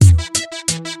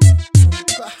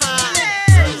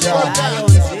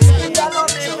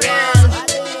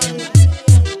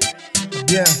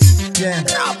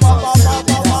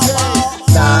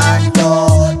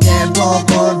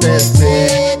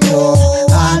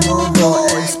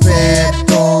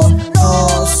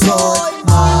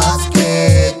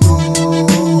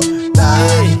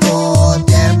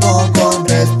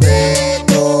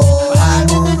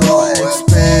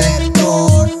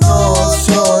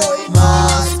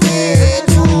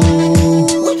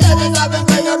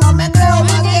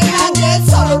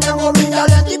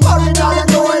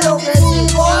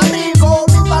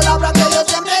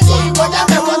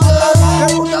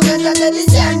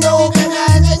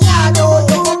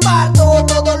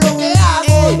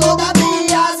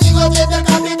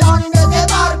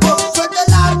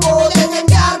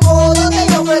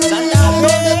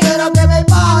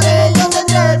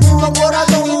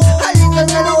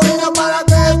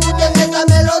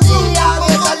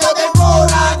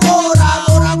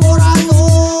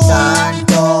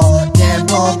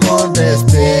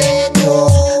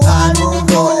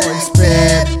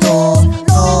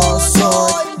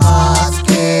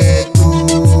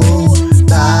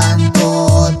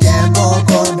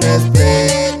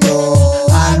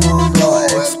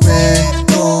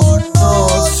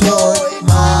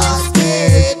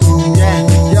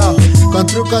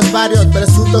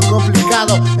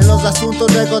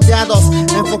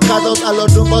enfocados a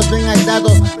los rumbos bien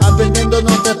aislados,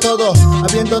 aprendiéndonos de todo,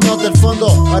 habiéndonos del fondo,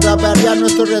 para variar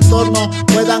nuestro retorno,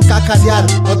 puedan cacarear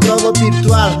otro algo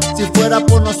virtual. Si fuera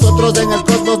por nosotros en el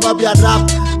cosmos no habría rap,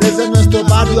 desde nuestro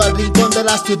barrio al rincón de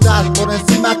la ciudad, por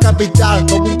encima capital,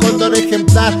 como un cóndor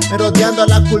ejemplar, merodeando a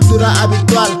la cultura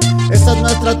habitual. Esa es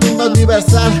nuestra tumba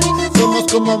universal. Somos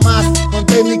como más, con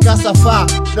técnica zafá,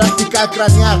 drástica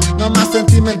craneal, no más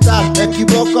sentimental. Me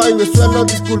equivoco y me suelo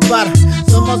disculpar.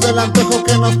 Somos del antojo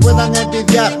que nos puedan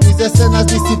envidiar, mis escenas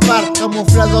disipar,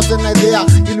 camuflados en la idea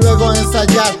y luego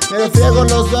ensayar. Me friego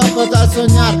los ojos al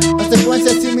soñar, la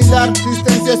secuencia es similar,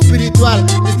 distancia espiritual,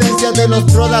 distancia de los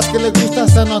brodas que les gusta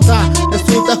esa nota.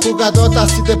 Resulta jugadota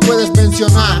si te puedes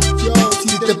mencionar,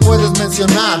 si te puedes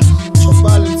mencionar.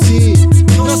 Chabal, sí.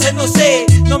 No sé,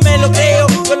 no me lo creo,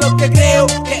 yo lo que creo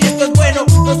que esto es bueno,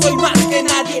 no soy más que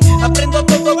nadie, aprendo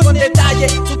todo con detalle,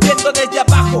 subiendo desde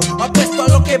abajo, apuesto a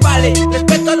lo que vale,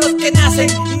 respeto a los que nacen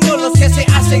y no los que se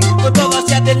hacen, con todo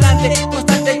hacia adelante,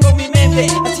 constante con mi mente,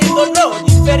 haciéndolo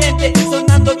diferente,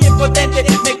 sonando bien potente,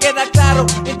 me queda claro,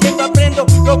 entiendo, aprendo,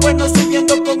 lo bueno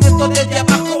subiendo con esto desde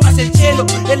abajo hacia el cielo,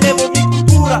 elevo mi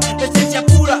cultura, la esencia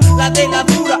pura, la de la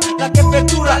dura, la que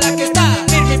perdura, la que está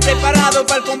firme y preparado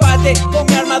para el combate, con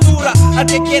mi armadura, al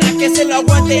que quiera que se lo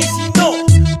aguante, y si no,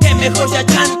 que mejor se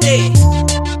achante.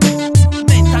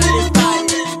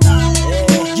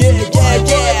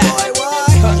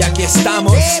 Y aquí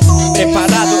estamos,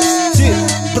 preparados, sí,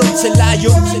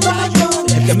 Bronzelion,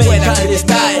 el que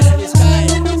MENTALSTYLE,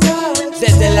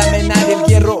 desde la mena del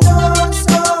hierro,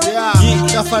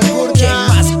 Chabal, ¿quién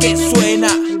más que suena?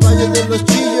 el valle de los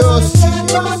chillos,